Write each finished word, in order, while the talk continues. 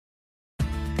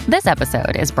This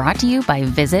episode is brought to you by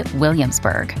Visit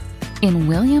Williamsburg. In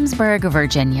Williamsburg,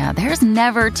 Virginia, there's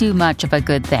never too much of a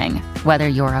good thing. Whether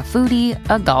you're a foodie,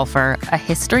 a golfer, a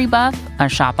history buff, a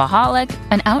shopaholic,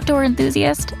 an outdoor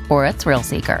enthusiast, or a thrill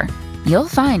seeker, you'll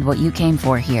find what you came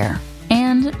for here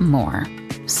and more.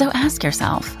 So ask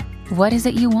yourself, what is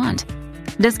it you want?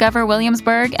 Discover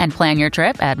Williamsburg and plan your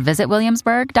trip at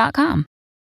visitwilliamsburg.com.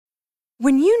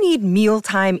 When you need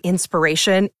mealtime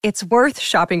inspiration, it's worth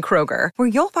shopping Kroger, where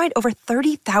you'll find over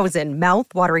 30,000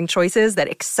 mouth-watering choices that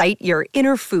excite your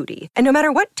inner foodie. And no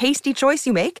matter what tasty choice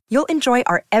you make, you'll enjoy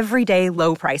our everyday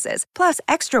low prices, plus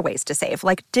extra ways to save,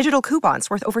 like digital coupons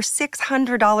worth over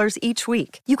 $600 each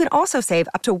week. You can also save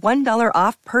up to $1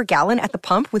 off per gallon at the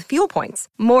pump with fuel points.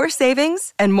 More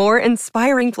savings and more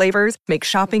inspiring flavors make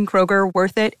shopping Kroger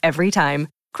worth it every time.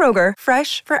 Kroger,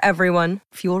 fresh for everyone.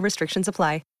 Fuel restrictions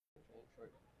apply.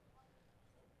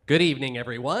 Good evening,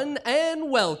 everyone, and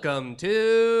welcome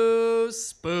to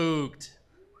Spooked.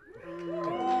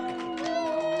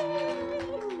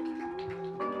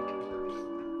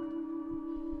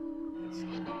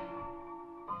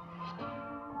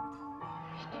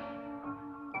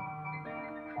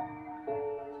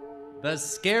 The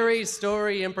Scary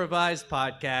Story Improvised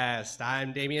Podcast.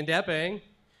 I'm Damian Depping.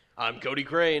 I'm Cody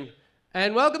Crane.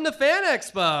 And welcome to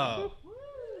FanExpo.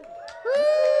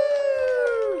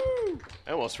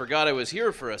 I almost forgot I was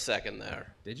here for a second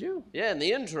there. Did you? Yeah, in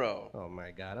the intro. Oh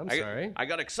my God, I'm sorry. I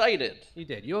got excited. You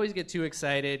did. You always get too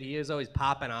excited. He is always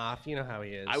popping off. You know how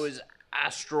he is. I was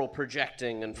astral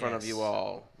projecting in front of you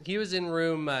all. He was in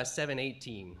room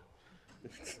 718.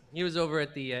 He was over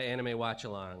at the anime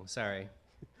watch-along. Sorry.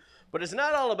 But it's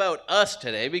not all about us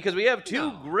today because we have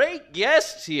two great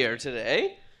guests here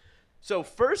today. So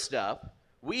first up,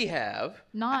 we have...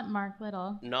 Not Mark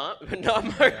Little. Not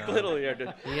Mark Little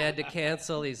here. He had to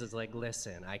cancel. He's just like,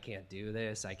 listen, I can't do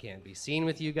this. I can't be seen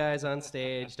with you guys on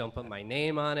stage. Don't put my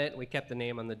name on it. We kept the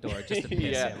name on the door just to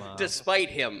piss him off. Despite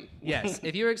him. Yes.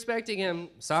 If you were expecting him,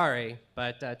 sorry,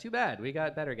 but too bad. We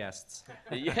got better guests.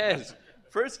 Yes.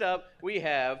 First up, we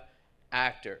have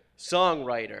actor,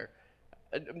 songwriter,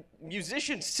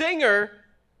 musician, singer,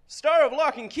 star of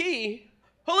Lock and Key,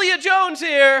 Hallea Jones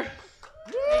here.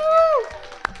 Woo!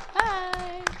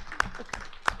 Hi.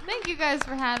 Thank you guys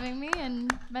for having me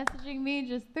and messaging me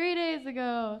just 3 days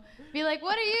ago. Be like,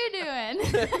 what are you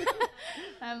doing?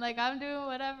 I'm like, I'm doing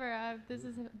whatever. This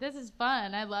is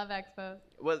fun. I love Expo.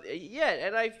 Well, yeah,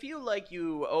 and I feel like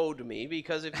you owed me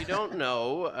because if you don't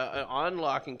know, on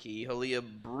Lock and Key, Hallea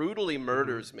brutally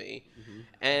murders me,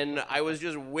 and I was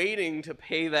just waiting to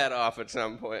pay that off at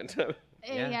some point.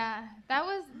 Yeah, that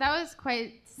was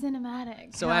quite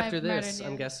cinematic. So after this,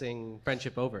 I'm guessing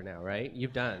friendship over now, right?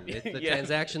 You've done. The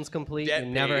transaction's complete. You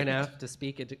never have to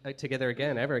speak together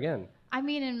again, ever again. I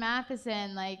mean, in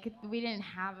Matheson, like, we didn't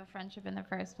have a friendship in the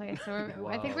first place, so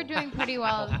I think we're doing pretty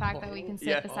well with the fact that we can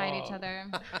sit beside each other.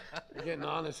 You're getting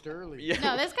honest early. Yeah.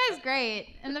 No, this guy's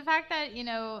great. And the fact that,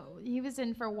 he was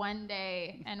in for one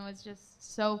day and was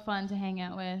just so fun to hang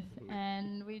out with,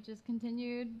 and we just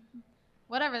continued...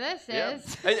 Whatever this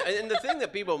is. And the thing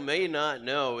that people may not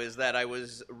know is that I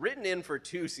was written in for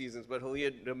 2 seasons, but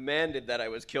Hallea demanded that I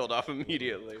was killed off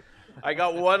immediately. I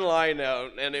got one line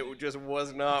out, and it just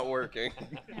was not working.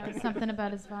 It was something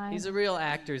about his vibe. He's a real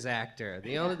actor's actor.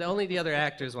 Only the other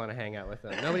actors want to hang out with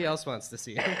him. Nobody else wants to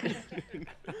see him.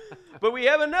 But we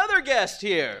have another guest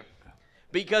here.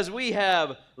 Because we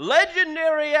have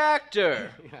legendary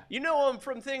actor. You know him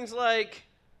from things like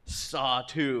Saw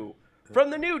 2. From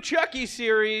the new Chucky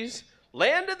series,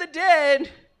 Land of the Dead,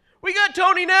 we got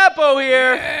Tony Nappo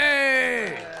here.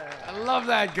 Hey! I love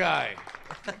that guy.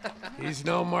 He's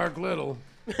no Mark Little.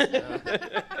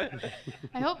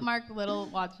 I hope Mark Little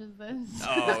watches this.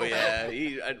 Oh,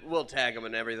 yeah. We'll tag him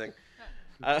and everything.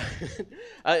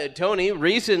 Tony,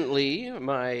 recently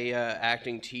my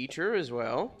acting teacher as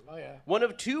well. Oh, yeah. One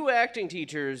of 2 acting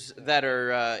teachers that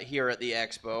are here at the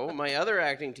expo. My other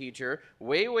acting teacher,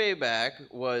 way back,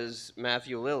 was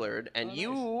Matthew Lillard, and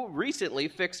you recently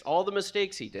fixed all the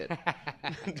mistakes he did.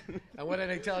 And what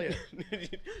did I tell you?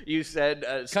 You said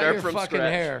start Cut your from fucking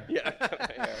scratch. hair. Yeah, cut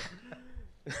my hair.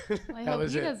 Well, I hope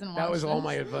he doesn't watch That was all this.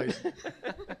 my advice.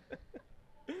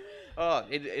 Oh,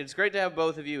 it's great to have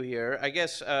both of you here. I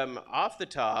guess off the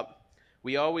top,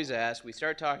 we always ask, we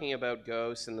start talking about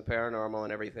ghosts and the paranormal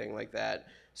and everything like that.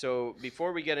 So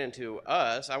before we get into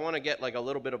us, I want to get like a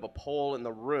little bit of a poll in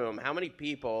the room. How many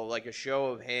people, like a show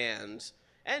of hands,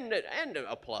 and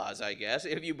applause, I guess,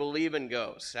 if you believe in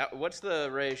ghosts? What's the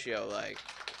ratio like?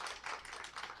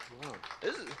 Wow.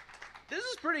 This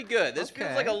is pretty good. This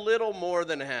feels like a little more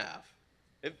than half.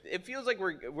 It feels like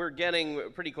we're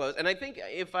getting pretty close. And I think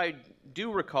if I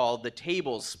do recall the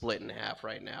table's split in half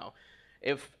right now.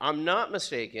 If I'm not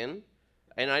mistaken,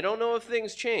 and I don't know if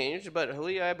things changed, but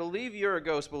Hallea, I believe you're a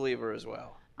ghost believer as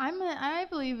well. I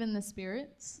believe in the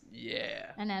spirits.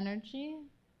 Yeah. And energy.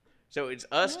 So it's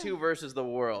us two versus the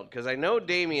world, because I know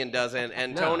Damien doesn't.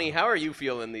 And Tony, how are you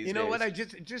feeling these days? You know what? I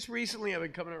just recently I've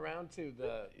been coming around to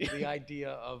the idea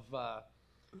of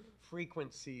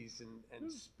frequencies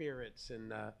and spirits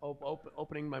and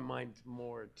opening my mind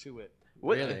more to it.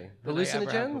 What? Really?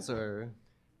 Hallucinogens or?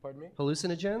 Pardon me?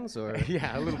 Hallucinogens or?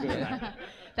 Yeah, a little bit of that.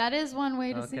 That is one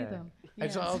way to see them.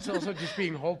 It's Yes. also just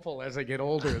being hopeful as I get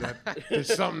older that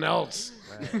there's something else.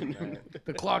 Right.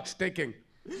 The clock's ticking.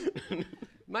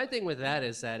 My thing with that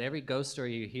is that every ghost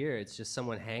story you hear, it's just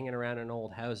someone hanging around an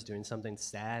old house doing something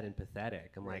sad and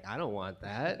pathetic. I'm like, I don't want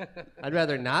that. I'd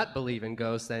rather not believe in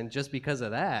ghosts than just because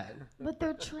of that. But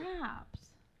they're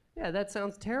traps. Yeah, that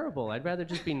sounds terrible. I'd rather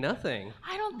just be nothing.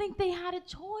 I don't think they had a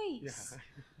choice.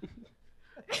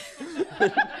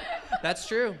 That's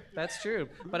true. That's true.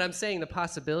 But I'm saying the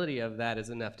possibility of that is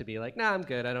enough to be like, nah, I'm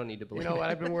good. I don't need to believe You know what?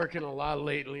 it. I've been working a lot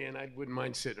lately, and I wouldn't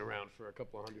mind sitting around for a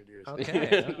couple of 100 years.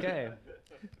 Okay, okay.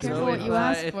 Careful what you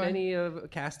ask if for. any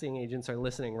of casting agents are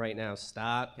listening right now,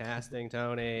 stop casting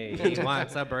Tony. He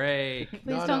wants a break.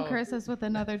 Please don't curse us with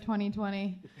another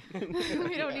 2020.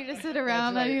 We don't need to sit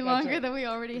around right, any that's longer right. than we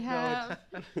already have.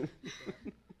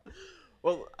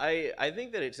 Well, I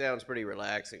think that it sounds pretty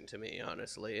relaxing to me,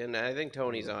 honestly. And I think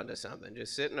Tony's onto something.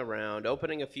 Just sitting around,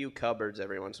 opening a few cupboards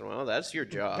every once in a while. That's your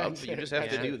job. That's You it, just have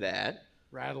to that's do it. that.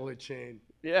 Rattle a chain.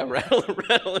 Yeah,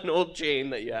 rattle an old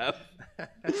chain that you have.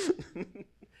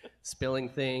 Spilling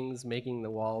things, making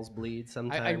the walls bleed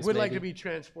sometimes. I would like to maybe. be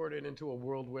transported into a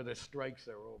world where the strikes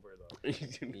are over, though.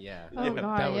 Yeah. Oh, that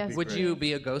God, would yes. be Would great. you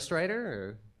be a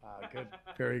ghostwriter? Good.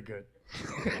 Very good.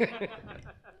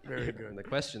 Very Or good. the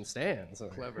question stands.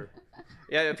 Clever.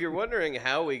 Yeah, if you're wondering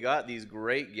how we got these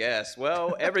great guests,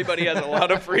 well, everybody has a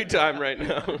lot of free time right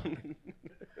now.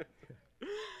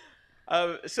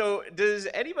 So does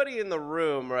anybody in the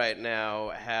room right now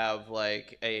have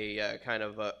like a kind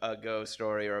of a ghost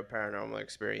story or a paranormal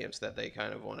experience that they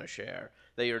kind of want to share,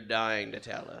 that you're dying to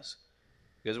tell us?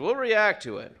 Because we'll react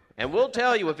to it, and we'll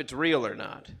tell you if it's real or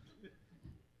not.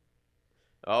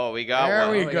 Oh, we got There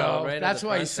one. we Oh, go. right at That's the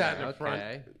why he front sat there. in the front.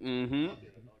 Okay. Mm-hmm.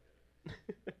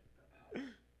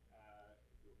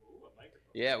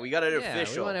 Yeah, we got it Yeah,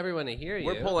 official. we want everyone to hear you.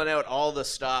 We're pulling out all the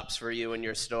stops for you and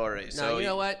your story. No, So you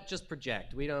know what? Just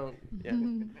project. We don't. Yeah.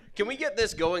 Can we get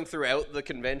this going throughout the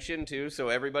convention too, so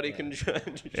everybody can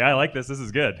judge? Yeah, I like this. This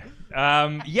is good.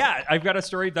 Yeah, I've got a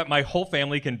story that my whole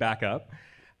family can back up.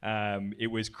 It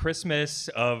was Christmas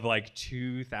of like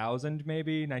 2000,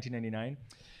 maybe 1999,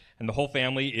 and the whole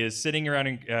family is sitting around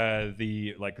in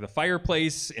the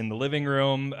fireplace in the living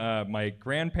room. My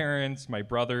grandparents, my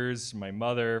brothers, my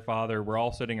mother, father, we're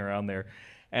all sitting around there,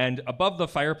 and above the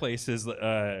fireplace is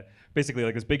basically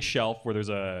like this big shelf where there's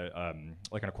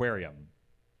like an aquarium.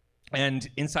 And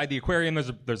inside the aquarium, there's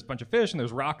a bunch of fish and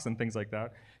there's rocks and things like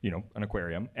that. You know, an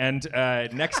aquarium. And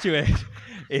next to it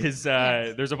is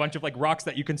there's a bunch of like rocks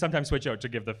that you can sometimes switch out to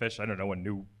give the fish, I don't know, a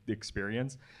new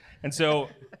experience. And so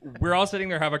we're all sitting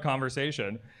there having a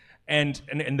conversation, and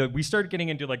we started getting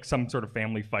into like some sort of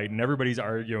family fight, and everybody's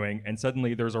arguing. And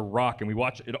suddenly there's a rock, and we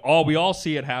watch it all. We all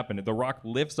see it happen. The rock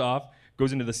lifts off,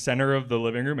 goes into the center of the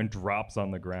living room, and drops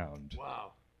on the ground.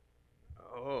 Wow.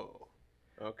 Oh,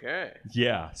 okay.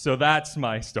 Yeah. So that's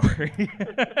my story.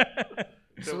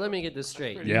 So let me get this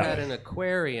straight. You Yeah. had an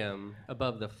aquarium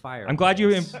above the fire. I'm glad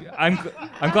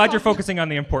I'm glad you're focusing on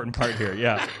the important part here.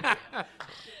 Yeah.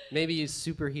 Maybe you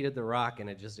superheated the rock and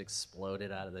it just exploded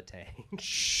out of the tank.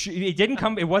 It didn't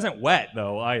come. It wasn't wet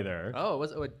though either. Oh,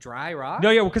 was it a dry rock? No,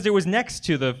 yeah, because it was next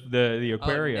to the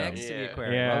aquarium. Oh, next to Yeah. the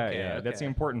aquarium. Yeah, okay, yeah, okay. that's the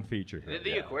important feature. Did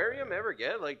the aquarium ever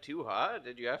get like too hot?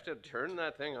 Did you have to turn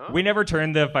that thing off? We never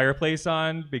turned the fireplace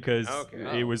on because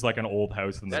Okay. it was like an old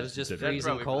house. And So it was just that's freezing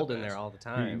probably for cold the in there best. all the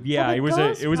time. Yeah, Well, the it was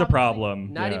ghost a probably-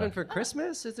 problem. Not yeah. even for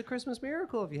Christmas. It's a Christmas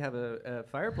miracle if you have a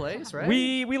fireplace, right?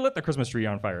 We lit the Christmas tree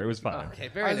on fire. It was fine. Okay,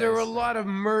 very Are nice. there a lot of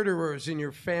murderers in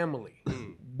your family?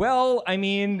 Well, I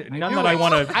mean, none knew that I it.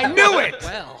 want to. I knew it!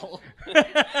 Well,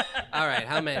 all right.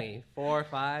 How many? 4 or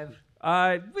 5?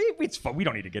 It's fun. We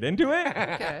don't need to get into it.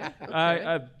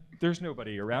 Okay. There's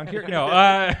nobody around here. No.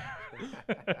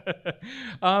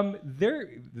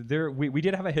 We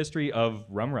did have a history of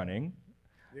rum running.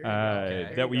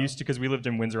 That we used to, because we lived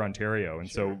in Windsor, Ontario, and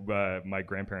so my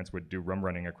grandparents would do rum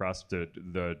running across the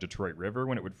Detroit River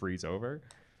when it would freeze over.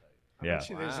 Yeah.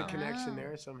 Actually, there's a connection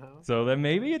there somehow. So then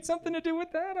maybe it's something to do with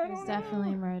that. I There's don't know.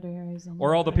 definitely murderers. In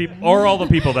Or all the your people, family. or all the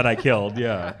people that I killed.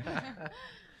 Yeah.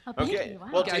 Oh, thank Okay, you. Wow.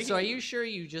 well, Guys, so are you sure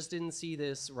you just didn't see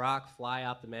this rock fly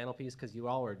off the mantelpiece because you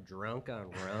all were drunk on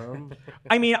rum?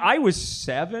 I mean, I was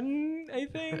 7, I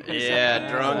think. Yeah,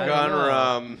 drunk I on know.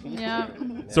 rum. Yeah.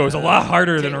 So it was a lot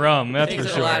harder than rum, that's Makes for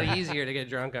it sure. a lot easier to get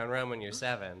drunk on rum when you're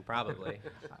 7, probably.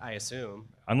 I assume.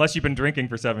 Unless you've been drinking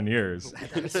for 7 years.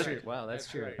 That's true. Wow, that's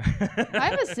true. I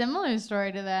have a similar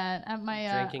story to that. At my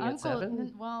Drinking at uncle.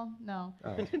 7? Well, no.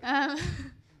 Oh.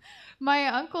 My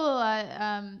uncle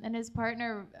and his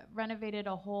partner renovated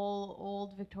a whole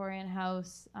old Victorian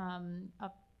house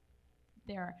up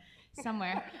there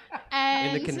somewhere.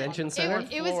 And In the convention center?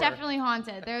 It was definitely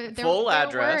haunted. There Full were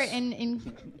address.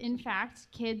 in fact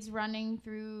kids running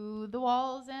through the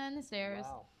walls and the stairs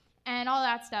and all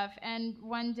that stuff. And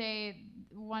one day,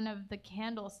 one of the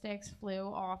candlesticks flew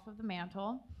off of the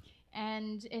mantle,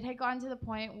 and it had gotten to the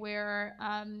point where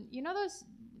you know those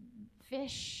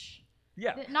fish.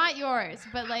 Yeah. Not yours,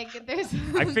 but like there's.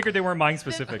 I figured they weren't mine the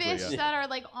specifically. fish Yeah. that are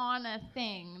like on a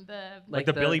thing. Like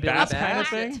the Billy Bass kind of Bass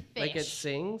thing? Like it fish.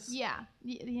 sings? Yeah,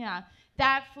 yeah.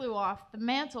 That flew off the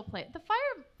mantle plate, the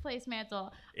fireplace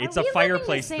mantle. It's Are a we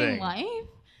fireplace living the same thing.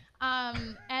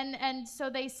 life? And so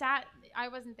they sat. I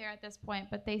wasn't there at this point,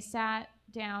 but they sat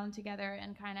down together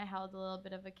and kind of held a little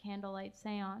bit of a candlelight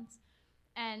seance.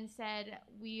 And said,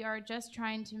 we are just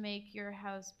trying to make your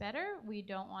house better. We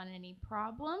don't want any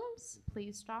problems.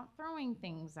 Please stop throwing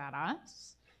things at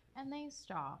us. And they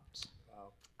stopped.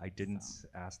 I didn't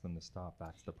ask them to stop.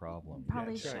 That's the problem.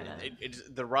 Probably should have.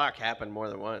 The rock happened more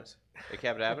than once. It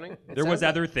kept happening. There was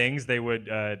other things. They would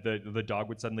the dog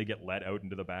would suddenly get let out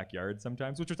into the backyard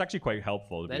sometimes, which was actually quite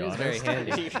helpful, to That be is honest. very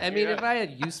handy. I mean, if I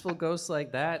had useful ghosts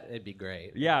like that, it'd be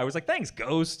great. Yeah, I was like, thanks,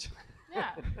 ghost. Yeah.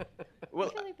 Well,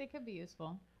 I feel like they could be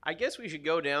useful. I guess we should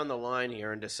go down the line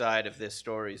here and decide if this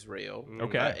story's real.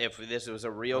 Okay. If this was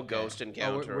a real ghost Oh,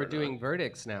 encounter. we're or doing not.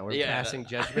 verdicts now. We're Yeah. passing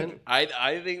judgment.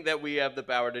 I think that we have the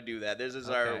power to do that. This is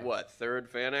our Okay. third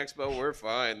FanExpo. We're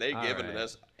fine. They've All given right.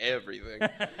 us everything.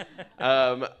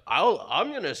 I'm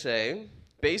gonna say,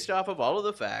 based off of all of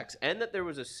the facts, and that there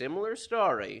was a similar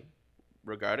story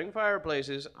regarding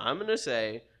fireplaces, I'm gonna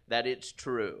say that it's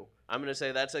true. I'm gonna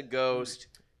say that's a ghost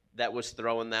that was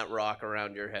throwing that rock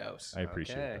around your house. I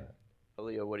appreciate Okay. that.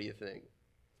 Aaliyah, what do you think?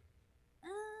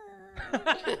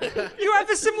 You have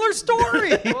a similar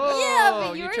story. Yeah,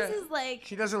 but yours is like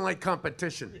She doesn't like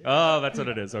competition. Oh, that's what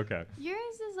it is. Okay.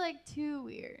 yours is like too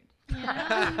weird. You know?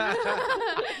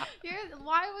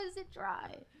 Why was it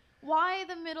dry? Why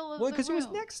the middle of Well, the because it was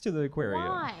room? next to the aquarium.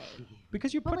 Why?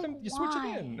 Because you But, put like, them, you switch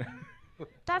why? it in.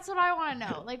 That's what I want to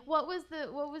know. Like, what was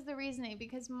the reasoning?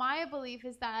 Because my belief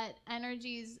is that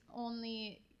energies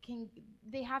only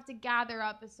they have to gather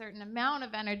up a certain amount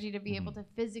of energy to be able to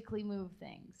physically move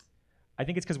things. I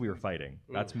think it's because we were fighting.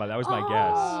 That was my Oh,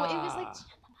 guess. it was like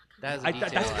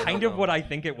That's, That's kind of what I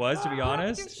think it was, to be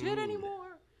honest. shit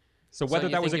anymore. So whether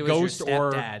you that was a think it ghost your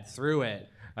or stepdad threw it.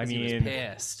 I 'cause he was mean-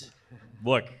 pissed.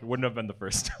 look, it wouldn't have been the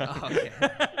first time. Oh, okay.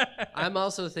 I'm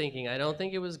also thinking, I don't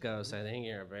think it was ghosts. I think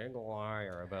you're a big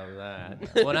liar about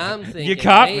that. What I'm thinking,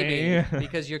 caught maybe, me.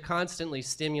 because you're constantly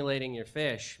stimulating your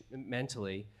fish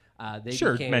mentally. They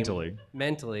Sure, became,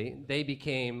 mentally. they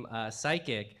became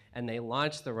psychic, and they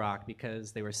launched the rock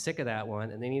because they were sick of that one,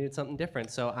 and they needed something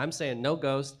different. So I'm saying no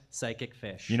ghost, psychic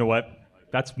fish. You know what?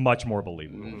 That's much more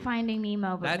believable. Finding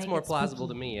Nemo, but That's make more it plausible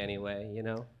to spooky. me anyway, you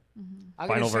know?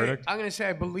 Final verdict? I'm gonna say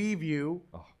I believe you,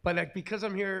 Oh. but because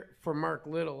I'm here for Mark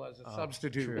Little as a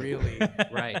substitute, really,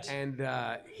 Right. and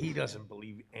he doesn't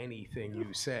believe anything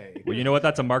you say. Well, you know what?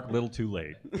 That's a Mark Little too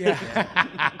late.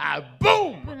 Yeah.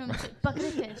 Boom. Boom, bucket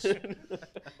of fish.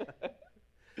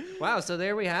 Wow, so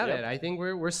there we have it. I think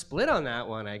we're split on that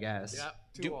one, I guess.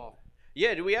 Two all.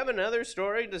 Yeah, do we have another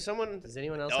story? Does someone... Does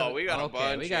anyone else Oh, have we got a okay,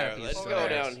 bunch we got here. a few Let's stories. go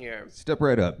down here. Step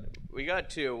right up. We got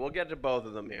two. We'll get to both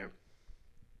of them here.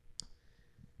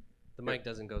 The mic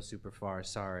doesn't go super far,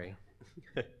 sorry.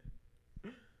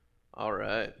 All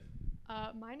right.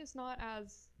 Mine is not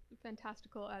as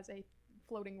fantastical as a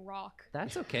floating rock.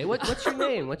 That's okay. What's your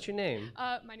name? What's your name?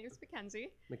 My name is Mackenzie.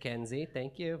 Mackenzie,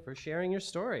 thank you for sharing your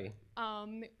story.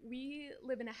 We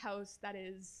live in a house that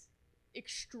is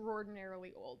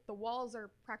extraordinarily old. The walls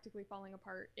are practically falling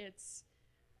apart. It's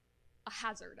a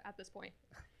hazard at this point.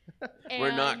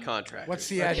 We're not And- contractors. What's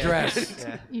the address?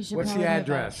 Yeah. You should What's the probably have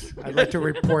address? I'd like to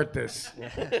report this. All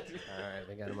right,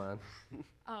 we got him on.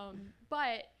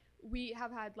 But we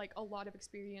have had like a lot of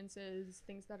experiences,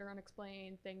 things that are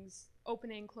unexplained, things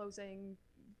opening, closing,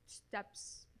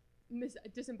 steps,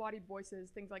 disembodied voices,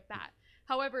 things like that.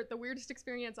 However, the weirdest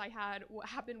experience I had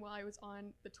happened while I was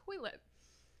on the toilet.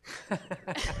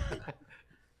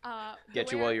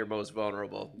 Get you while you're most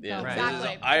vulnerable. Yeah. Right.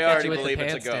 Exactly. I Get already you with the believe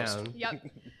it's a pants ghost. down.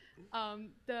 Yep.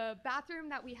 The bathroom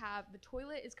that we have, the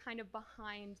toilet is kind of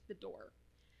behind the door.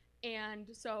 And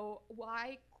so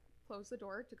I closed the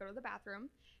door to go to the bathroom,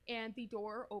 and the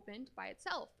door opened by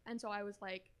itself. And so I was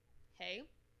like, hey,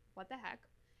 what the heck?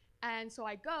 And so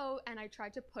I go and I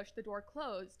tried to push the door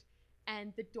closed,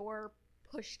 and the door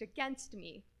pushed against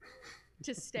me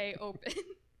to stay open.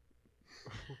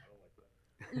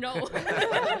 No.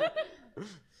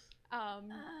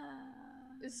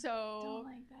 So Don't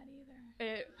like that either.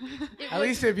 It At was-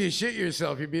 least if you shit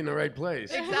yourself, you'd be in the right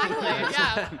place. Exactly.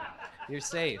 Yeah. You're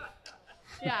safe.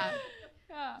 Yeah.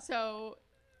 So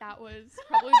that was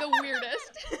probably the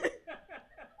weirdest.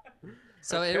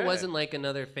 So Okay. it wasn't like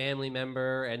another family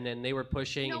member, and then they were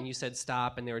pushing, Nope. and you said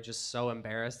stop, and they were just so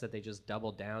embarrassed that they just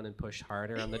doubled down and pushed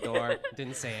harder on the door,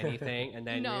 didn't say anything, and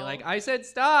then you're No. like, I said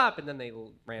stop, and then they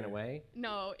ran away.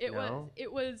 No, No?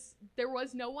 there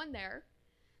was no one there.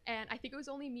 And I think it was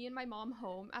only me and my mom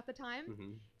home at the time.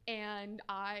 Mm-hmm. And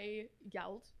I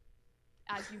yelled,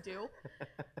 as you do.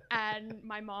 And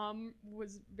my mom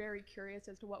was very curious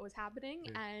as to what was happening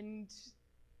and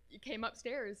came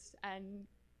upstairs, and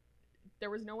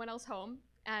there was no one else home.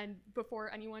 And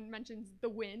before anyone mentions the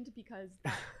wind, because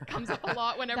that comes up a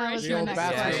lot whenever That I was The your old next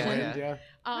bathroom question. wind, yeah.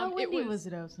 How it windy was, was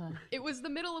it outside? it was the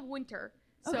middle of winter.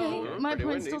 So Okay, my pretty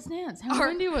point windy. still stands. How Our-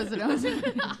 windy was it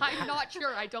outside? I'm not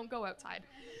sure. I don't go outside.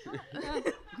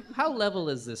 How level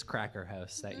is this cracker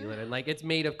house that you live in? Like, it's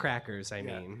made of crackers, I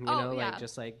mean. You Oh, know, yeah. like,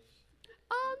 just like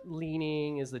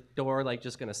leaning. Is the door, like,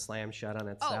 just going to slam shut on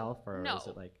itself? Or no. is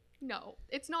it like. No,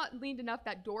 it's not leaned enough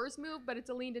that doors move, but it's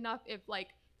leaned enough if like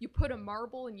you put a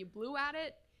marble and you blew at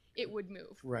it, it would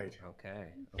move. Right. Okay.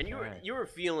 And you were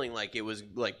feeling like it was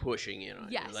like pushing in on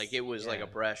you. Yes. Like it was like a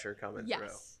pressure coming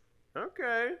Yes. through.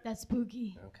 Okay. That's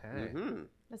spooky. Okay. Hmm.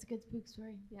 That's a good spook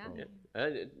story. Yeah.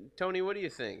 Tony, what do you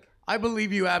think? I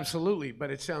believe you absolutely, but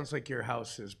it sounds like your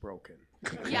house is broken.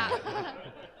 Yeah.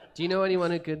 Do you know anyone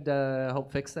who could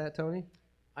help fix that, Tony?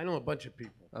 I know a bunch of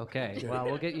people. Okay. Well,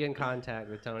 we'll get you in contact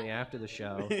with Tony after the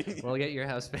show. We'll get your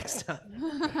house fixed up.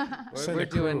 Send We're a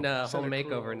crew. doing Send home a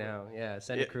crew makeover over. now. Yeah,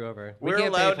 send a crew over. We We're can't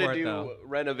allowed pay for to it, do though.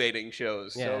 renovating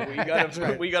shows, Yeah.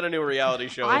 so we got a new reality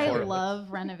show. I for it. love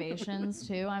renovations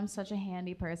too. I'm such a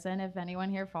handy person. If anyone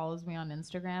here follows me on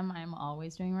Instagram, I'm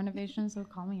always doing renovations, so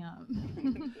call me up.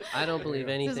 I don't believe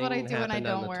This anything is what I do when I happened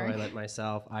on don't the work. toilet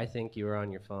myself. I think you were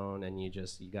on your phone and you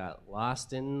got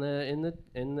lost in the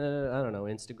I don't know,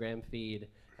 Instagram feed,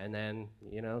 and then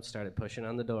started pushing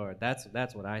on the door. That's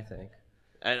what I think.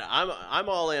 And I'm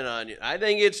all in on you. I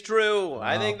think it's true.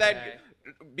 I think Okay.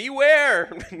 that beware,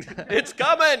 it's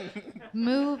coming.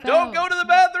 Move Don't out. go to the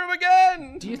bathroom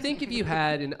again. Do you think if you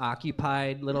had an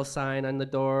occupied little sign on the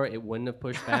door, it wouldn't have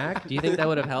pushed back? Do you think that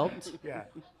would have helped? Yeah.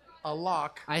 A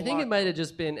lock. I think it might have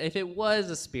just been, if it was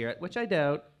a spirit, which I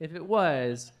doubt, if it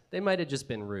was, they might have just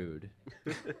been rude.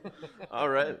 All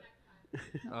right,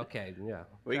 Okay, yeah.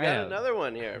 we Try got out. another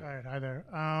one All here. right, hi there.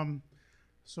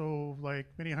 So like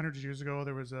many hundreds of years ago,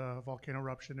 there was a volcano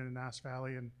eruption in Nass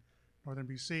Valley in northern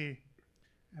BC,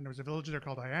 and there was a village there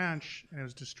called Ianch, and it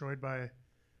was destroyed by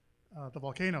the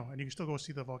volcano, and you can still go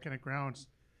see the volcanic grounds.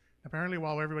 Apparently,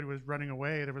 while everybody was running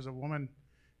away, there was a woman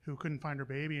who couldn't find her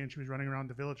baby, and she was running around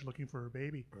the village looking for her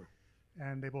baby,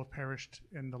 and they both perished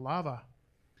in the lava.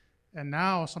 And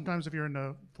now, sometimes if you're in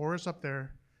the forest up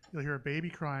there, you'll hear a baby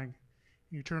crying.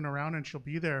 You turn around, and she'll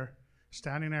be there,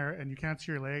 standing there, and you can't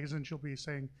see her legs, and she'll be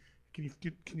saying, can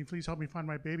you please help me find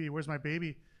my baby? Where's my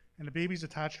baby? And the baby's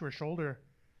attached to her shoulder,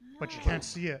 but she can't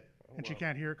see it, and she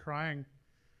can't hear it crying.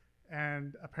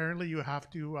 And apparently you have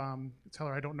to tell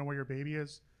her, I don't know where your baby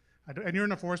is. And you're in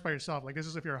the forest by yourself. Like, this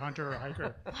is if you're a hunter or a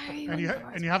hiker. Why are you And in you, the and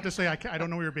forest you have to say, I don't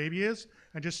know where your baby is,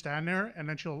 and just stand there, and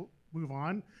then she'll move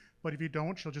on. But if you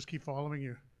don't, she'll just keep following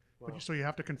you. So you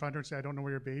have to confront her and say, I don't know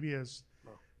where your baby is.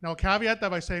 Now, I'll caveat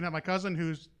that by saying that my cousin,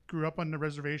 who grew up on the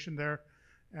reservation there,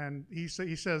 and he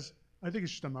says, I think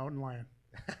it's just a mountain lion.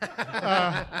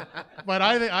 But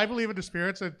I believe in the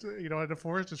spirits. That, the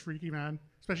forest is freaky, man.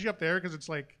 Especially up there, because it's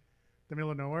like the middle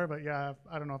of nowhere. But yeah,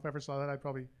 I don't know if I ever saw that. I'd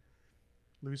probably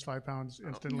lose 5 pounds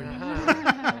instantly.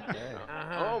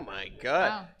 Oh my God!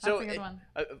 Wow, that's So a good one.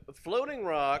 floating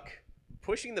rock,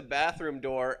 pushing the bathroom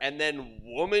door, and then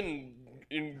woman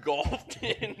engulfed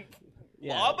in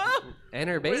lava. And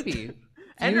her baby.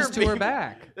 And her Fused to her baby.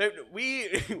 back.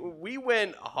 We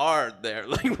went hard there.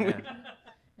 Like,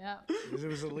 Yeah. It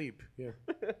was a leap. Yeah.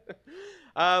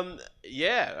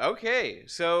 yeah. Okay.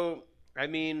 So, I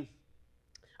mean,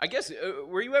 I guess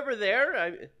were you ever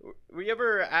there? Were you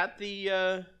ever at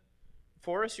the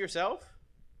forest yourself?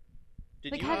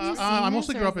 Did Like, you? have you I seen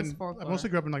mostly this, grew or up is this in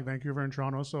folklore? like Vancouver and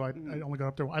Toronto, so I only got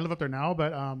up there. I live up there now,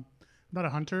 but not a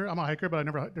hunter. I'm a hiker, but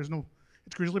it's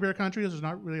grizzly bear country. There's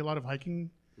not really a lot of hiking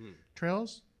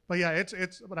trails. But yeah,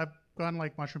 but I've gone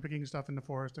like mushroom picking stuff in the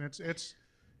forest, and it's if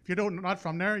you're not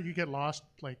from there, you get lost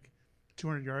like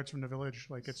 200 yards from the village.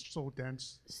 Like it's so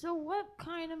dense. So what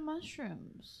kind of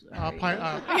mushrooms?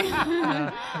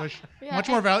 Much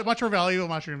more valuable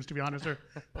mushrooms, to be honest. They're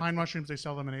pine mushrooms. They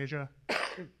sell them in Asia.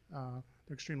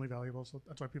 They're extremely valuable, so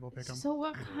that's why people pick them. So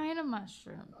what kind of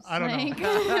mushrooms? I don't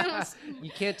know.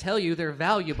 You can't tell you they're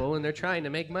valuable and they're trying to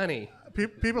make money.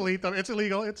 People eat them. It's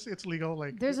illegal. It's legal.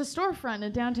 Like there's a storefront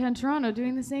in downtown Toronto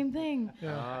doing the same thing.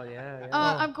 Yeah. Oh yeah.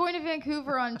 I'm going to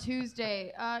Vancouver on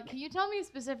Tuesday. Can you tell me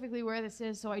specifically where this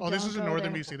is so I don't go this is in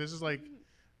northern there? BC. This is like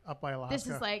up by Alaska. This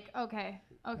is like okay.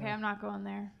 I'm not going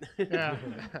there. Yeah.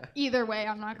 Either way,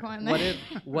 I'm not going there.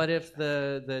 What if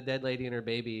the dead lady and her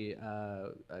baby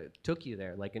took you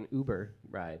there, like an Uber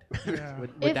ride? Yeah.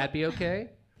 Would that be okay?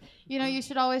 You know, you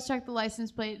should always check the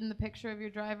license plate and the picture of your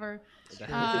driver. So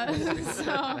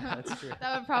That's true.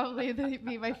 that would probably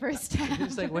be my first step.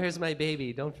 It's like, where's my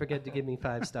baby? Don't forget to give me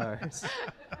 5 stars.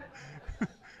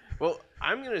 Well,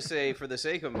 I'm going to say, for the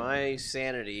sake of my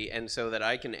sanity and so that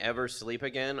I can ever sleep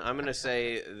again, I'm going to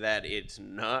say that it's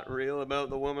not real about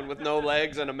the woman with no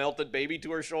legs and a melted baby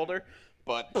to her shoulder,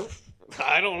 but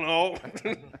I don't know.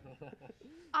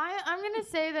 I'm going to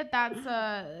say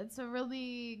it's a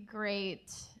really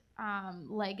great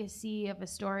legacy of a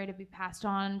story to be passed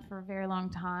on for a very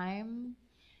long time.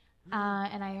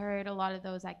 And I heard a lot of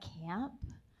those at camp,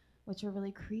 which are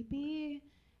really creepy.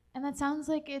 And that sounds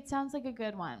like a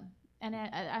good one. And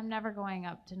I'm never going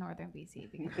up to northern BC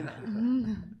because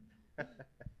of it.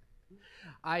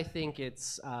 I think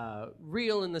it's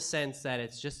real in the sense that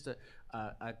it's just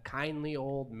a kindly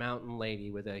old mountain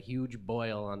lady with a huge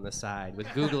boil on the side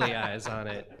with googly eyes on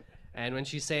it. And when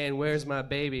she's saying, "Where's my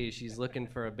baby?" she's looking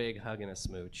for a big hug and a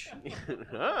smooch.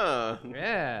 Oh.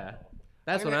 Yeah.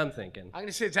 That's what I'm thinking. I'm going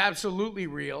to say it's absolutely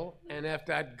real, and if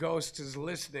that ghost is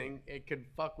listening, it could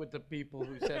fuck with the people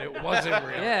who said it wasn't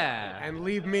real. Yeah. And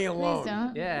leave me alone. Please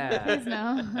don't. Yeah. Please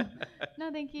no.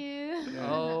 No, thank you.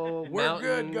 Oh, We're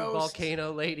mountain, good, ghost.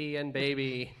 volcano lady and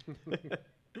baby.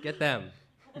 Get them.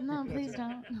 No, please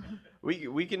don't.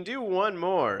 We can do one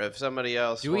more if somebody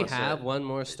else Do we wants have to. one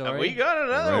more story? We got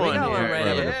another We one got here. one right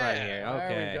up in the Yeah. front here.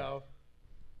 Okay. There we go.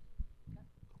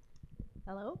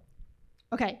 Hello?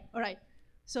 Okay, all right.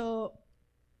 So,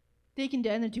 taking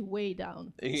the energy way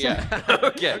down. Yeah.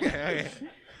 Okay.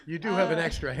 You do have an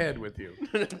extra head with you.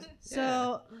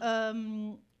 So,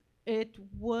 it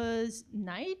was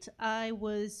night. I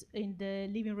was in the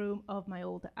living room of my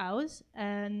old house,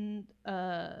 and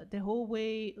the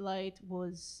hallway light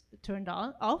was turned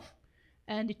off,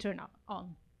 and it turned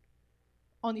on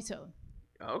its own.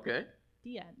 Okay.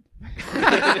 The end.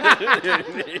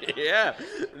 Yeah.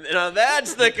 Now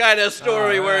that's the kind of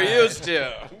story we're used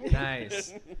to.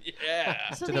 Nice.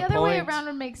 Yeah. So To the the other way point. around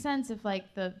would make sense if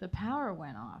like the power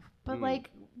went off. But like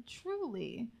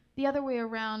truly, the other way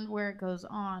around where it goes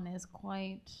on is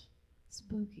quite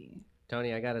spooky.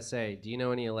 Tony, I gotta say, do you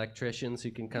know any electricians who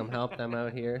can come help them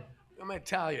out here? I'm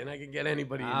Italian. I can get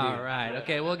anybody you need. All right.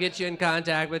 Okay, we'll get you in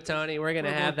contact with Tony. We're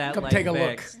gonna have that Come light take a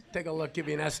fixed. look. Take a look. Give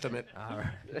you an estimate. All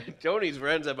right. Tony's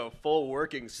friends have a full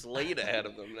working slate ahead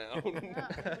of them now.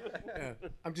 Yeah.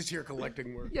 I'm just here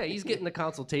collecting work. Yeah, he's getting the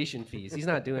consultation fees. He's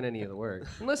not doing any of the work.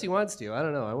 Unless he wants to. I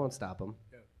don't know. I won't stop him.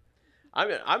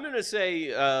 I'm going to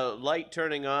say light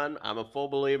turning on. I'm a full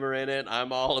believer in it.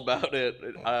 I'm all about it.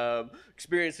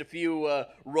 Experienced a few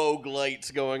rogue lights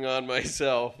going on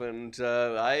myself, and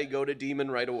I go to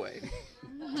demon right away.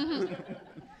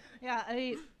 Yeah,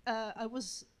 I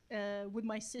was with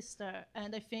my sister,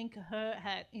 and I think her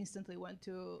head instantly went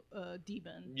to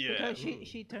demon. Yeah. Because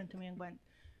she turned to me and went,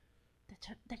 the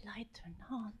light turned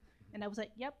on. And I was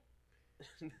like, yep.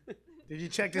 Did you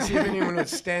check to see if anyone was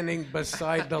standing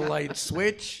beside the light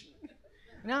switch?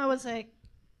 And I was like,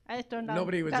 I turned on.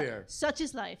 Nobody was there. Such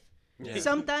is life. Yeah.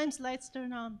 Sometimes lights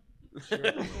turn on.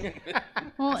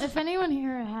 Well, if anyone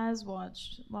here has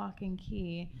watched Lock and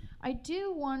Key, I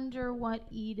do wonder what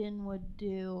Eden would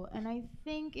do, and I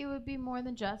think it would be more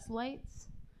than just lights.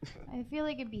 I feel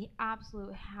like it'd be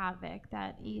absolute havoc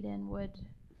that Eden would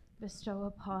bestow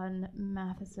upon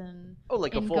Matheson Oh,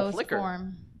 like a in full ghost flicker.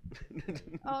 form.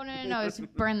 Oh, no, it's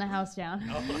burn the house down.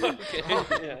 Okay.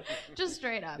 Yeah. Just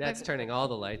straight up. That's turning all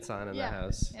the lights on in the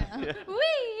house. Yeah.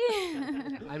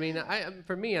 Whee! I mean,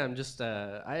 for me, I'm just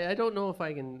I don't know if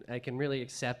I can really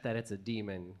accept that it's a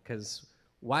demon, because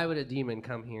why would a demon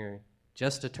come here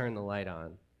just to turn the light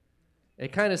on?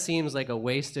 It kind of seems like a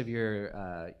waste of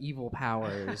your evil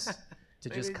powers to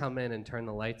just come in and turn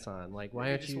the lights on. Like, why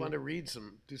aren't just you want to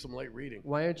do some light reading?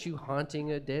 Why aren't you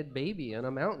haunting a dead baby on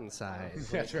a mountainside?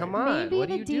 That's right. Come on, Maybe what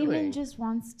are the you demon doing? just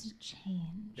wants to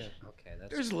change. Yeah, okay,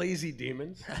 that's There's lazy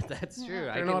demons. that's true.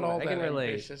 They're not all I that can relate.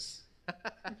 ambitious.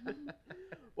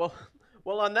 Well,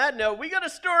 on that note, we got a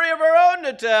story of our own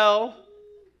to tell.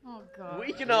 Oh, God.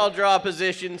 We can all draw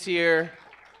positions here.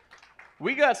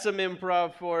 We got some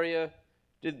improv for you.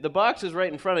 The box is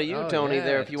right in front of you, Oh, Tony, yeah,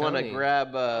 there, if you want to Tony.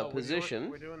 grab Oh,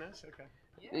 position. We're doing this? Okay.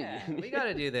 Yeah, we got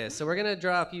to do this. So we're gonna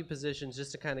draw a few positions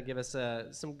just to kind of give us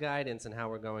some guidance in how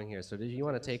we're going here. So do you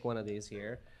want to take one of these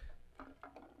here?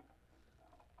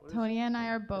 Tony and I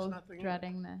are both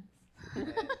dreading this.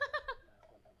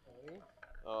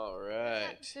 All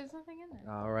right. There's nothing in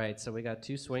there. All right, so we got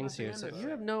two swings here. So in you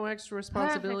have no extra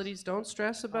responsibilities. Don't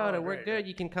stress about it. We're great, good.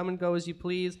 You can come and go as you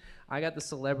please. I got the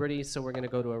celebrity, so we're gonna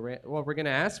go to we're gonna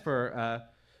ask for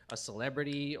a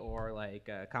celebrity or like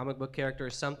a comic book character or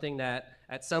something that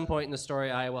at some point in the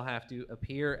story I will have to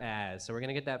appear as. So we're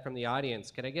gonna get that from the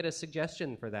audience. Could I get a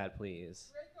suggestion for that,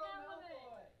 please?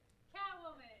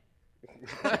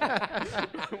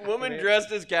 Woman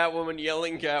dressed as Catwoman,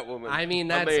 yelling Catwoman. I mean,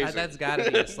 that's got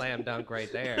to be a slam dunk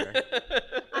right there.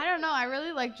 I don't know. I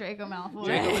really like Draco Malfoy.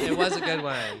 It was a good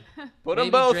one. Put them Maybe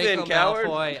both Draco in, coward.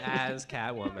 Malfoy as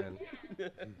Catwoman.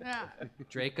 Yeah.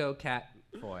 Draco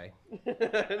Catfoy.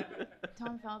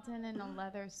 Tom Felton in a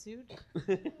leather suit.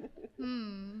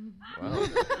 Wow.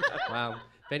 Wow.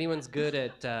 If anyone's good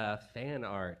at fan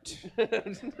art,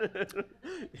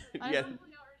 Yeah.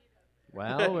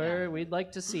 well, we'd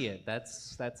like to see it.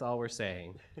 That's all we're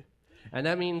saying. And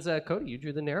that means, Cody, you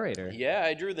drew the narrator. Yeah,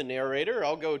 I drew the narrator.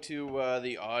 I'll go to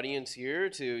the audience here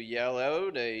to yell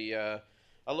out a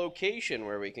location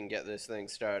where we can get this thing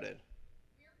started.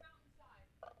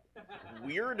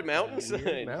 Weird mountainside.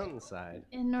 Weird mountainside.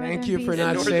 In Northern Thank you for BC.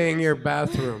 not saying your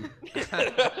bathroom.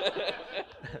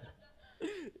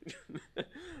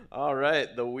 All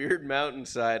right, the weird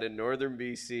mountainside in northern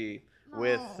BC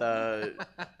with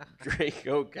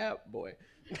Draco Catboy.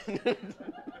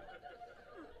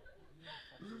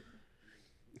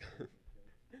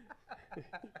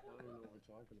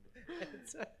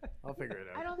 I'll figure it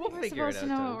I out. don't We'll think we're figure it supposed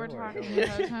to out, know Tony. what we're Don't worry.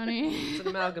 talking about, Tony. It's an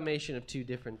amalgamation of two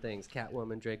different things: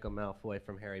 Catwoman, Draco Malfoy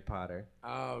from Harry Potter.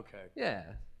 Oh, okay. Yeah.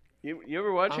 You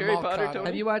ever watch I'm Harry all Potter, caught Tony?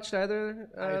 Have you watched either?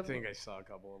 I think I saw a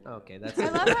couple of them. Okay, that's. I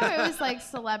love how it was like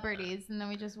celebrities, and then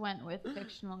we just went with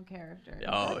fictional characters.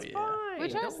 Oh, That's yeah. fine.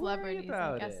 Which Don't are worry celebrities, I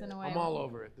about guess, it. in a way. I'm all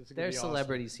over it. This is gonna There's be awesome.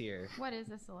 celebrities here. What is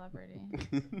a celebrity?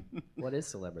 What is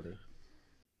celebrity?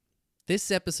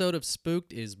 This episode of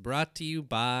Spooked is brought to you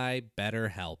by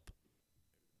BetterHelp.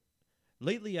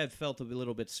 Lately, I've felt a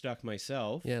little bit stuck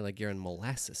myself. Yeah, like you're in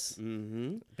molasses.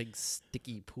 Mm-hmm. Big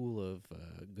sticky pool of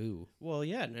goo. Well,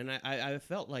 yeah, and I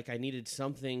felt like I needed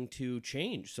something to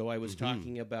change. So I was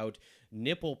talking about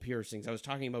nipple piercings. I was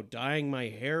talking about dyeing my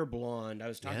hair blonde. I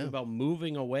was talking about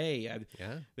moving away. I've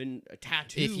been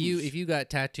tattoos. If you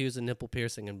got tattoos and nipple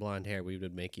piercing and blonde hair, we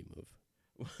would make you move.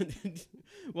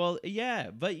 Well,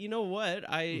 yeah, but you know what?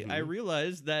 I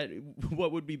realized that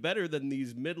what would be better than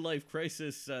these midlife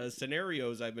crisis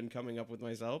scenarios I've been coming up with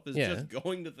myself is just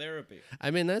going to therapy. I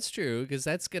mean, that's true because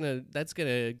that's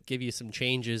gonna give you some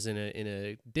changes in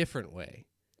a different way.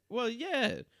 Well,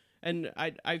 yeah, and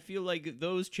I feel like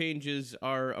those changes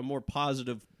are a more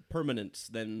positive permanence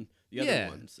than the other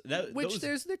ones.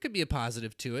 There could be a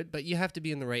positive to it, but you have to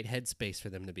be in the right headspace for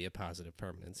them to be a positive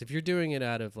permanence. If you're doing it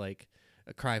out of like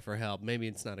a cry for help, maybe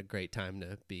it's not a great time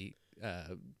to be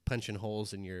punching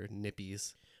holes in your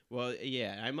nippies. Well,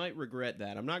 yeah, I might regret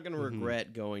that. I'm not going to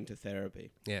regret going to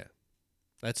therapy. Yeah,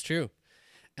 that's true.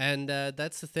 And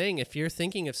that's the thing. If you're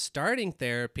thinking of starting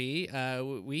therapy,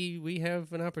 we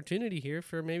have an opportunity here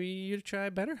for maybe you to try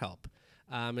BetterHelp.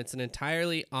 It's an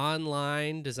entirely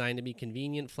online, designed to be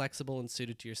convenient, flexible, and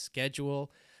suited to your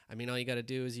schedule. I mean, all you got to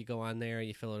do is you go on there,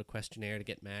 you fill out a questionnaire to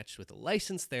get matched with a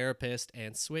licensed therapist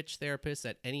and switch therapists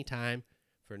at any time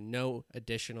for no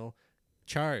additional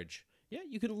charge. Yeah,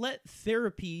 you can let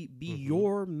therapy be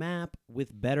your map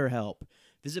with BetterHelp.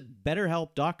 Visit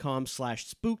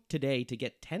BetterHelp.com/spook today to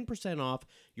get 10% off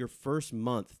your first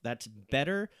month. That's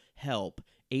BetterHelp,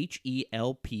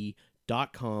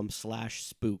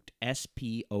 HELP.com/spooked,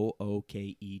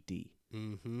 SPOOKED.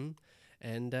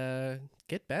 And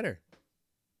get better.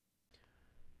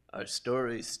 Our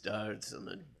story starts on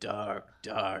a dark,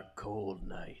 dark, cold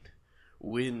night.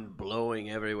 Wind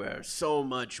blowing everywhere. So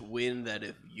much wind that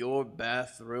if your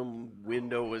bathroom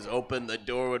window was open, the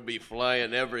door would be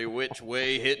flying every which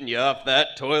way, hitting you off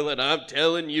that toilet, I'm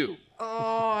telling you. Oh,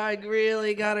 I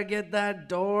really got to get that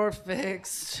door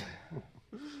fixed.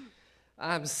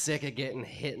 I'm sick of getting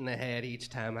hit in the head each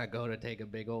time I go to take a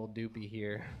big old doopy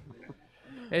here.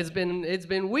 It's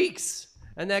been weeks,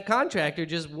 and that contractor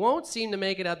just won't seem to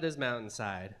make it up this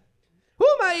mountainside. Who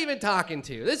am I even talking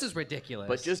to? This is ridiculous.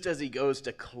 But just as he goes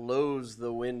to close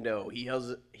the window, he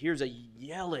hears a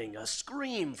yelling, a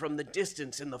scream from the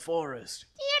distance in the forest.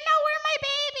 Do you know where my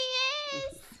baby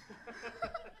is?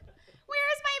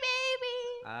 Where's my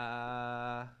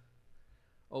baby?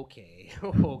 Okay.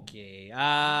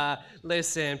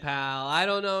 Listen, pal, I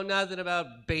don't know nothing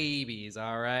about babies,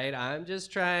 all right? I'm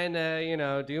just trying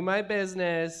to, do my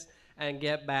business and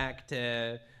get back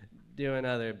to doing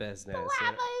other business. The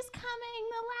lava is coming.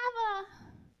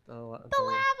 The lava. The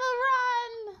lava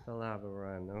run. The lava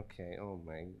run. Okay. Oh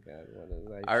my God. What is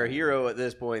that? Our hero at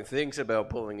this point thinks about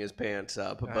pulling his pants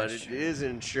up, but it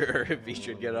isn't sure if he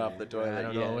should get off the toilet I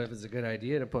don't know if it's a good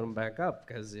idea to put him back up,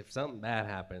 because if something bad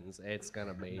happens, it's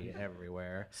gonna be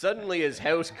everywhere. Suddenly, his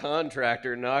house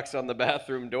contractor knocks on the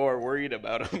bathroom door, worried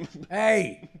about him.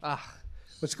 Hey!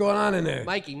 What's going on in there?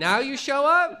 Mikey, now you show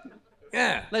up?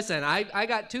 Yeah. Listen, I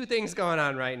got two things going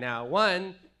on right now.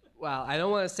 One, well, I don't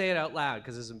want to say it out loud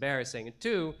because it's embarrassing. And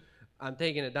two, I'm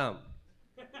taking a dump.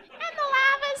 And the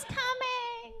lava's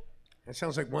coming. That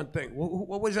sounds like one thing.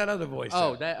 What was that other voice?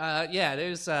 Oh,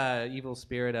 there's evil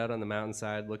spirit out on the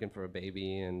mountainside looking for a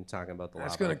baby and talking about the lava.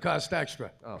 That's going to cost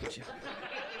extra. Oh, shit.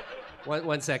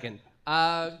 One second.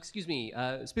 Excuse me.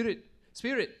 Spirit?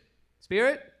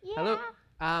 Yeah.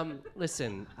 Hello?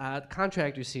 Listen, the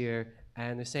contractor's here.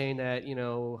 And they're saying that,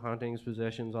 hauntings,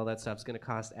 possessions, all that stuff's going to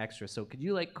cost extra. So could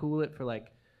you, cool it for,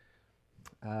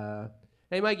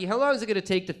 hey, Mikey, how long is it going to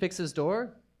take to fix this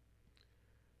door?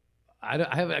 I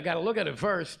got to look at it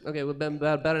first. Okay, well,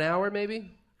 about an hour, maybe?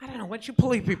 I don't know. Why don't you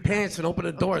pull up your pants and open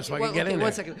the door so I can get in there?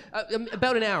 1 second.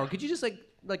 About an hour. Could you just,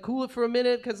 cool it for a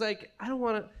minute? Because, I don't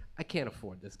want to... I can't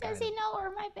afford this guy. Does he know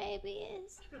where my baby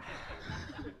is?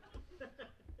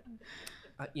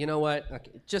 You know what?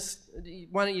 Okay,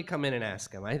 why don't you come in and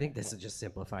ask him? I think this will just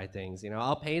simplify things.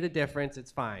 I'll pay the difference.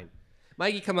 It's fine.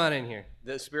 Mikey, come on in here.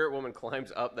 The spirit woman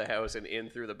climbs up the house and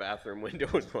in through the bathroom window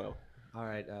as well. All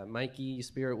right, Mikey,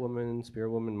 spirit woman,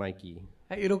 Mikey.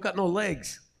 Hey, you don't got no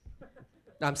legs.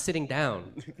 I'm sitting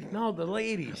down. No, the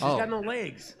lady. She's got no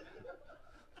legs.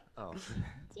 Oh.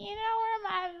 Do you know where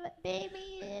my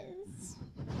baby is?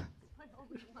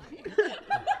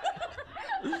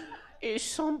 Is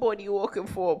somebody looking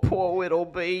for a poor little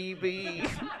baby?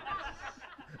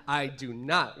 I do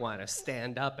not want to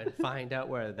stand up and find out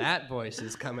where that voice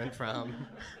is coming from.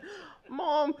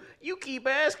 Mom, you keep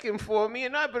asking for me,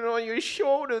 and I've been on your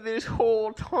shoulder this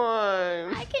whole time.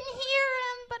 I can hear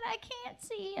him, but I can't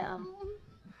see him.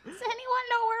 Does anyone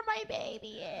know where my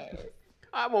baby is?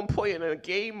 I'm playing a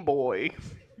Game Boy.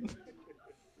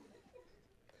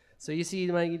 So you see,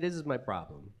 Mikey, this is my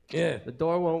problem. Yeah. The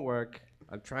door won't work.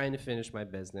 I'm trying to finish my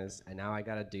business, and now I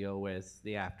got to deal with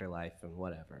the afterlife and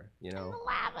whatever, And the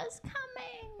lava's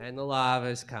coming. And the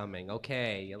lava's coming.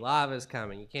 Okay, your lava's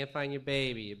coming. You can't find your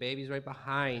baby. Your baby's right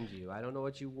behind you. I don't know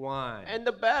what you want. And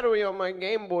the battery on my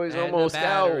Game Boy's and almost the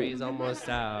out. battery's almost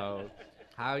out.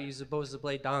 How are you supposed to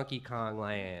play Donkey Kong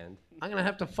Land? I'm going to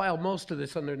have to file most of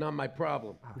this under not my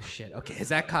problem. Oh, shit. Okay, does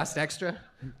that cost extra?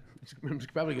 It's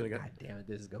probably going to God damn it,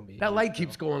 this is going to be... That light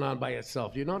keeps going on by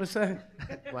itself. You notice that?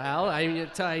 Well, I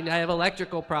have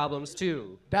electrical problems,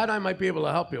 too. That I might be able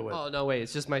to help you with. Oh, no, wait,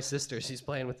 it's just my sister. She's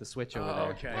playing with the switch over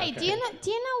there. Okay. Hey, do you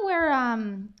know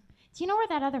where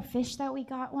that other fish that we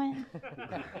got went?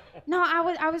 No,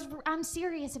 I'm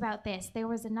serious about this. There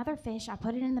was another fish. I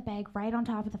put it in the bag right on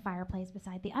top of the fireplace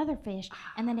beside the other fish,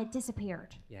 and then it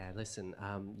disappeared. Yeah, listen,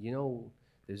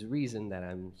 there's a reason that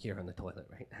I'm here on the toilet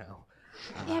right now.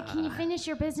 Yeah, can you finish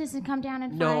your business and come down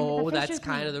and find No, the fish that's with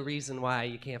kind me? of the reason why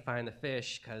you can't find the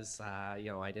fish, because, I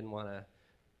didn't want to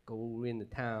go into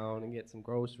town and get some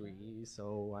groceries,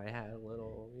 so I had a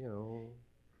little,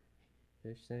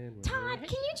 fish sandwich. Todd,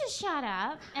 can you just shut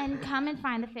up and come and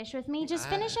find the fish with me? Just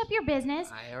finish up your business,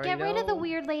 I already get rid of the know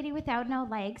weird lady without no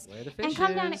legs, where the fish and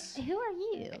come down. is. Who are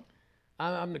you?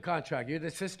 I'm the contractor. You're the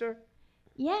sister?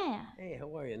 Yeah. Hey,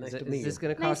 how are you? Nice Is to meet you. this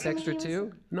going to Nice cost to meet extra, you.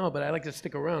 too? No, but I like to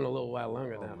stick around a little while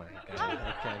longer Oh, now. my God.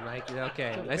 Okay, Mikey,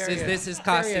 okay. Very- This is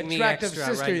very costing me attractive extra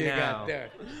sister right you now. got there.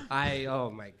 Oh,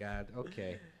 my God,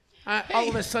 okay. All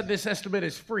of a sudden, this estimate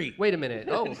is free. Wait a minute.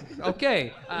 Oh,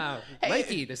 okay.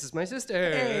 Mikey, this is my sister.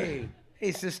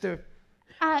 Hey, sister.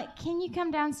 Can you come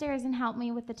downstairs and help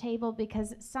me with the table,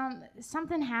 because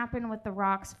something happened with the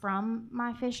rocks from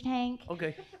my fish tank.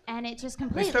 Okay. And it just They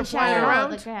completely start flying shattered all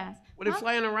around? the grass. Were they Huh?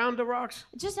 flying around the rocks?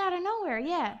 Just out of nowhere,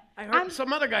 yeah. I heard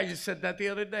some other guy just said that the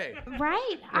other day.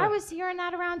 Right? I was hearing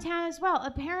that around town as well.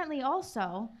 Apparently,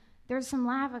 also, there's some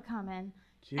lava coming.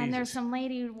 And there's some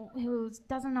lady who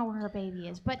doesn't know where her baby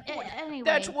is. But anyway.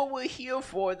 That's what we're here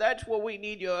for. That's what we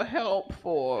need your help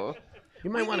for.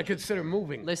 You might want to consider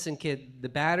moving. Listen, kid, the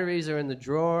batteries are in the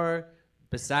drawer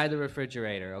beside the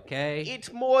refrigerator, okay?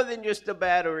 It's more than just the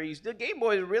batteries. The Game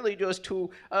Boy is really just to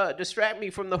distract me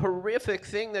from the horrific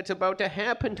thing that's about to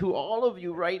happen to all of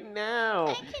you right now.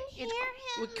 I can hear him.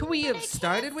 Well, could we have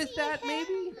started with that,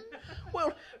 maybe?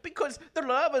 Well, because the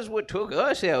lava's what took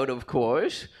us out, of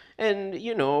course. And,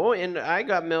 and I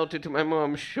got melted to my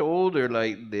mom's shoulder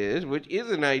like this, which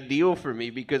isn't ideal for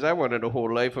me because I wanted a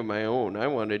whole life of my own. I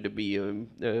wanted to be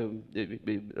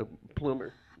a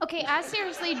plumber. Okay, I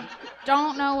seriously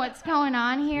don't know what's going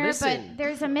on here, Listen. but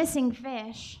there's a missing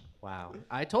fish. Wow.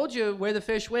 I told you where the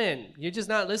fish went. You're just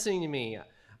not listening to me.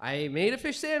 I made a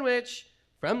fish sandwich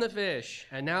from the fish,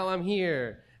 and now I'm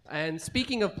here. And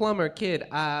speaking of plumber, kid,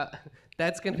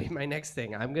 that's going to be my next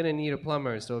thing. I'm going to need a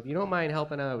plumber, so if you don't mind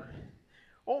helping out.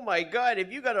 Oh my God,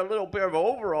 if you got a little pair of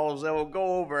overalls that will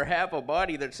go over half a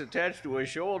body that's attached to a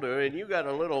shoulder, and you got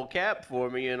a little cap for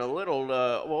me and a little,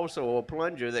 also a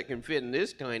plunger that can fit in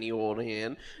this tiny old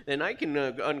hand, then I can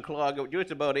unclog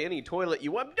just about any toilet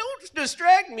you want. Don't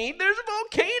distract me, there's a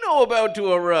volcano about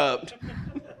to erupt.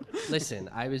 Listen,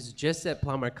 I was just at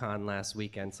PlumberCon last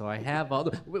weekend, so I have all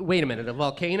the... Wait a minute, a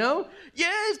volcano?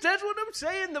 Yes, that's what I'm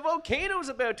saying, the volcano's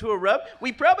about to erupt.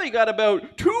 We probably got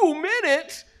about 2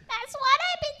 minutes. That's what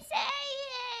I've been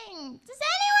saying. Does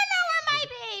anyone know where my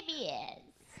baby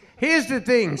is? Here's the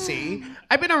thing, see?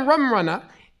 I've been a rum runner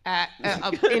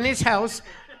in this house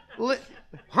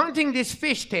hunting this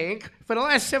fish tank for the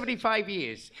last 75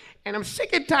 years. And I'm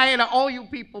sick and tired of all you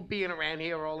people being around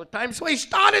here all the time. So I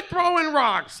started throwing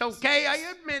rocks, okay? I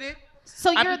admit it.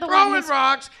 So you're I'm the throwing one who's...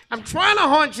 rocks. I'm trying to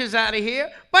hunch us out of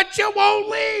here, but you won't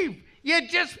leave. You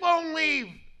just won't leave.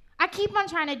 I keep on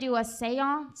trying to do a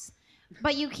seance,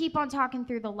 but you keep on talking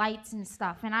through the lights and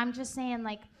stuff. And I'm just saying,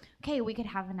 like, okay, we could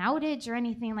have an outage or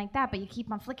anything like that, but you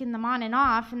keep on flicking them on and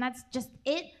off, and that's just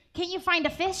it. Can't you find a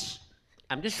fish?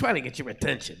 I'm just trying to get your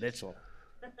attention, that's all.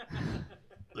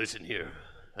 Listen here.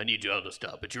 I need y'all to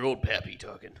stop. It's your old pappy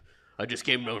talking. I just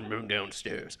came from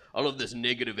downstairs. All of this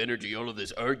negative energy, all of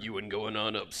this arguing going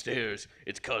on upstairs,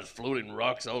 it's caused floating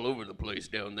rocks all over the place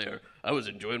down there. I was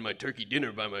enjoying my turkey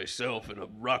dinner by myself, and a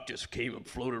rock just came and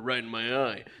floated right in my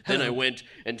eye. Then I went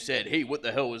and said, hey, what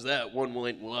the hell was that? One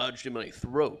went and lodged in my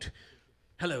throat.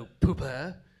 Hello,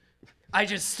 Pooper. I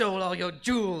just stole all your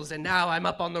jewels, and now I'm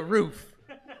up on the roof.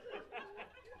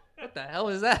 What the hell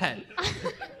is that?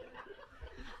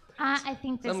 I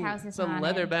think this house is some haunted.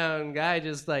 leather-bound guy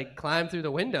just like climbed through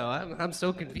the window. I'm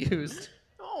so confused.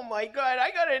 Oh my God, I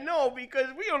gotta know because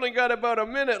we only got about a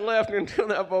minute left until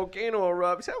that volcano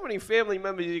erupts. How many family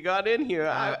members you got in here?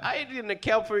 I didn't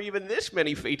account for even this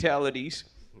many fatalities.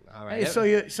 All right.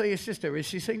 Hey, so your sister, is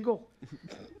she single?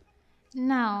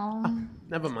 No.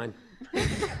 Never mind.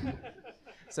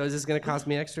 So is this gonna cost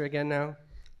me extra again now?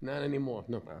 Not anymore,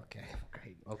 no. Okay,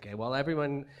 great. Okay, well,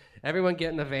 everyone get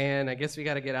in the van. I guess we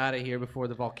got to get out of here before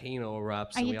the volcano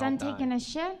erupts. Are you done taking a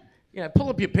shit? Yeah, pull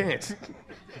up your pants.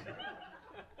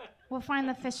 We'll find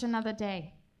the fish another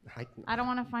day. I don't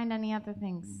want to find any other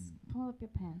things. Pull up your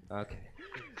pants. Okay.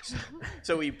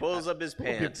 So he pulls up his Pull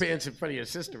up your pants. pants in front of your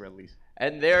sister, at least.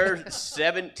 And their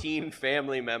 17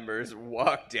 family members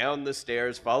walk down the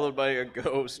stairs, followed by a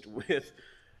ghost with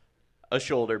a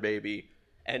shoulder baby,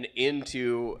 and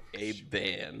into a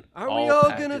van. Are we all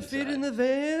packed gonna inside. fit in the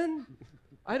van?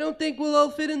 I don't think we'll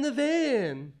all fit in the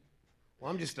van.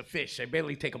 Well, I'm just a fish. I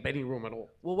barely take up any room at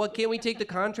all. Well, what, can't we take the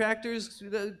contractor's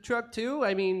truck too?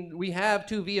 I mean, we have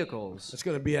 2 vehicles. It's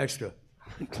going to be extra.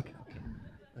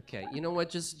 Okay, you know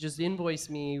what? Just invoice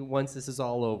me once this is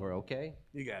all over, okay?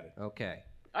 You got it. Okay.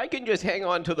 I can just hang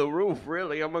on to the roof,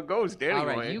 really. I'm a ghost anyway. All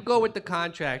right, you go with the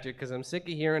contractor because I'm sick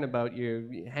of hearing about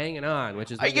you hanging on,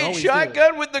 which is what I you get always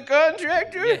shotgun with the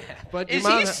contractor? Yeah, but your Is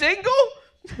mom he single?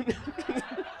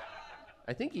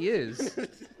 I think he is.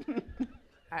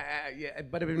 Yeah,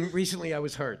 but recently I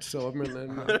was hurt, so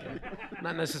I'm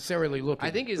not necessarily looking.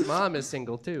 I think his mom is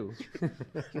single too.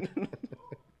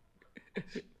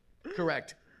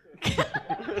 Correct.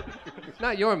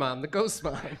 Not your mom, the ghost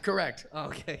mom. Correct.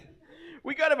 Okay.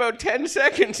 We got about 10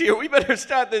 seconds here. We better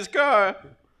start this car.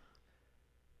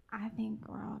 I think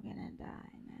we're all gonna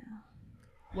die now.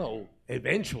 Well,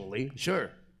 eventually,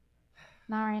 sure.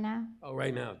 Not right now. Oh,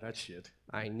 right now, that's shit.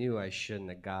 I knew I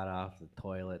shouldn't have got off the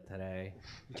toilet today.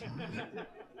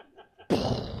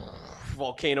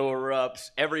 Volcano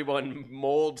erupts. Everyone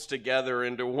molds together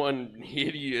into one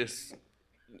hideous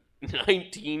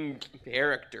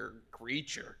 19-character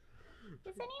creature.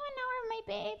 Does anyone know where my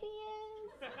baby is?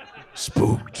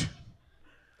 Spooked.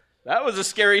 That was a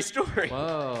scary story.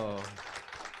 Whoa.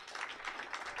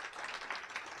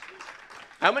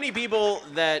 How many people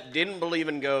that didn't believe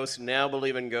in ghosts now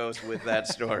believe in ghosts with that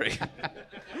story?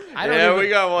 We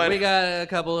got one. We got a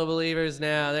couple of believers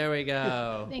now. There we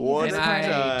go. One And at a I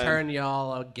time. turn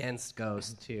y'all against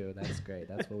ghosts too. That's great.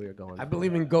 That's what we were going for. I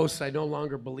believe in ghosts. I no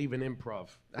longer believe in improv.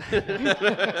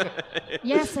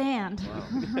 Yes, and.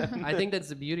 I think that's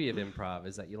the beauty of improv,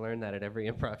 is that you learn that at every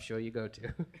improv show you go to.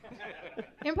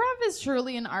 Improv is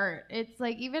truly an art. It's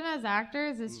like, even as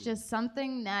actors, it's just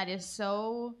something that is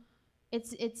so...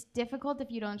 It's difficult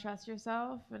if you don't trust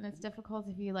yourself, and it's difficult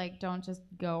if you like don't just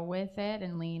go with it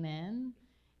and lean in,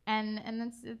 and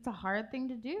it's a hard thing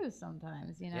to do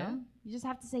sometimes, you know. Yeah. You just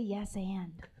have to say yes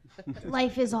and.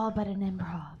 Life is all but an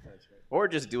improv. Or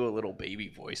just do a little baby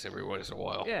voice every once in a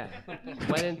while. Yeah.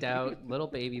 When in doubt, little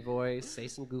baby voice, say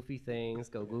some goofy things,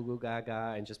 go goo goo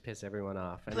gaga, and just piss everyone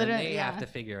off. And then Literally, they yeah. have to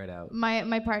figure it out.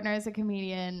 My partner is a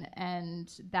comedian, and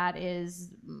that is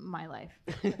my life.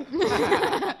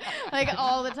 Like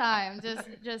all the time,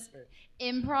 just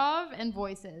improv and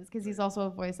voices, because he's also a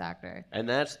voice actor. And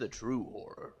that's the true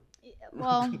horror.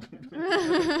 Well, but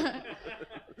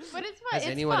it's fun. Has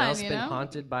it's anyone fun, else you been know?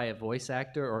 haunted by a voice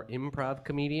actor or improv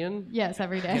comedian? Yes,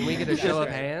 every day. Can we get a show of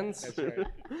hands? That's right.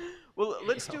 Well,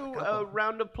 let's do a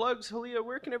round of plugs. Hallea,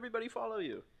 where can everybody follow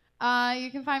you?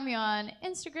 You can find me on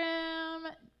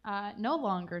Instagram, no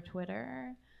longer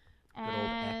Twitter, old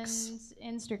and X.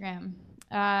 Instagram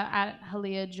at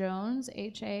Hallea Jones,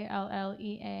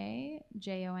 Hallea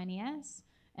Jones.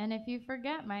 And if you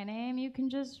forget my name, you can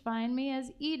just find me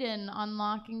as Eden on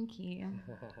Lock and Key.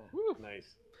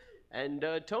 Nice. And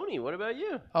Tony, what about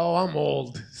you? Oh, I'm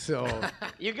old, so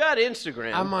You got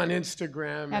Instagram. I'm on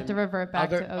Instagram. I have to and revert back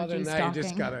to OG other than that, you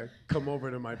just stalking. gotta come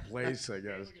over to my place, I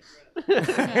guess.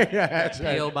 Yeah, that's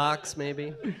right. P.O. box,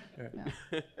 maybe?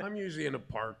 I'm usually in a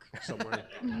park somewhere.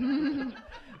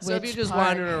 So if Which you're just park?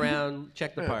 wandering around,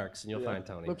 check the parks and you'll find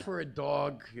Tony. Look for a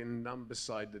dog, and I'm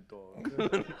beside the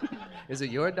dog. Is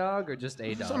it your dog or just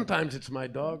a dog? Sometimes it's my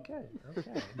dog.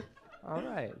 Okay. All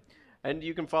right. And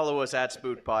you can follow us at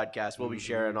Spoot Podcast. We'll be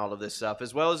sharing all of this stuff,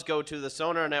 as well as go to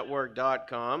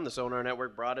thesonarnetwork.com. The Sonar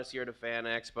Network brought us here to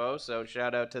FanExpo, so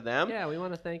shout out to them. Yeah, we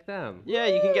want to thank them. Yeah,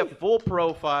 you can get full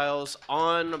profiles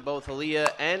on both Hallea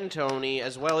and Tony,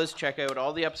 as well as check out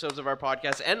all the episodes of our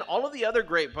podcast and all of the other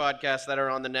great podcasts that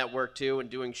are on the network, too, and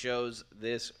doing shows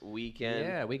this weekend.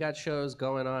 Yeah, we got shows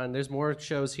going on. There's more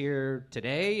shows here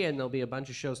today, and there'll be a bunch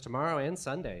of shows tomorrow and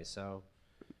Sunday, so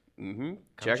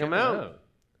Check them out.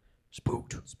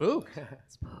 Spooked.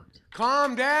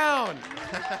 Calm down.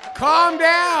 Calm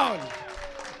down.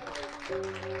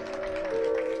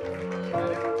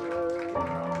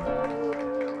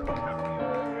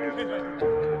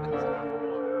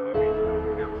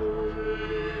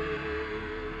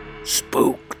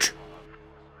 Spooked.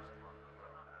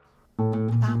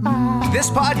 This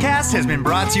podcast has been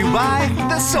brought to you by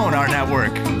the Sonar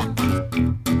Network.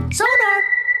 Sonar!